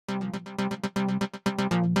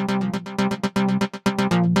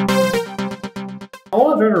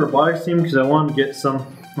join a robotics team because I wanted to get some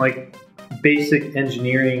like basic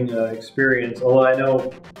engineering experience. Although I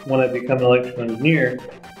know when I become an electrical engineer,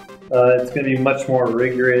 it's going to be much more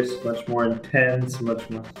rigorous, much more intense, much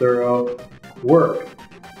more thorough work.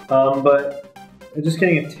 But just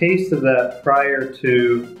getting a taste of that prior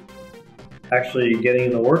to actually getting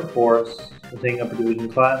in the workforce and taking up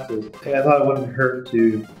division classes, I thought it wouldn't hurt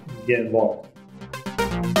to get involved.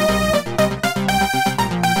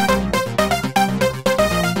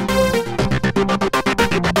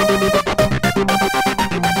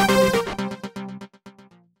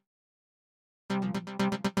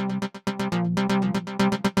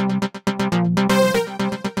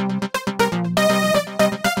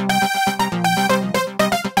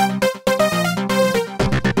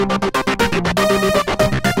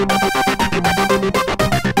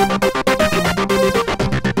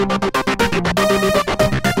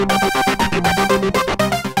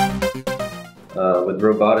 With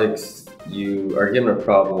robotics, you are given a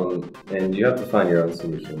problem and you have to find your own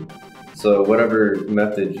solution. So whatever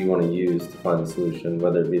method you want to use to find the solution,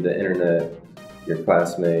 whether it be the internet, your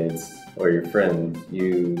classmates, or your friends,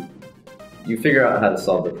 you figure out how to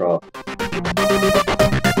solve the problem.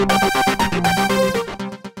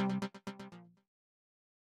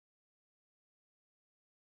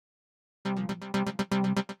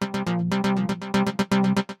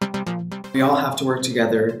 We all have to work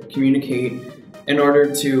together, communicate, in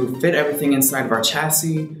order to fit everything inside of our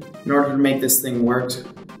chassis, in order to make this thing work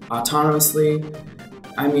autonomously.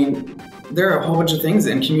 I mean, there are a whole bunch of things,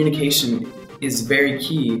 and communication is very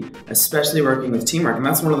key, especially working with teamwork, and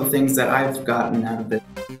that's one of the things that I've gotten out of it.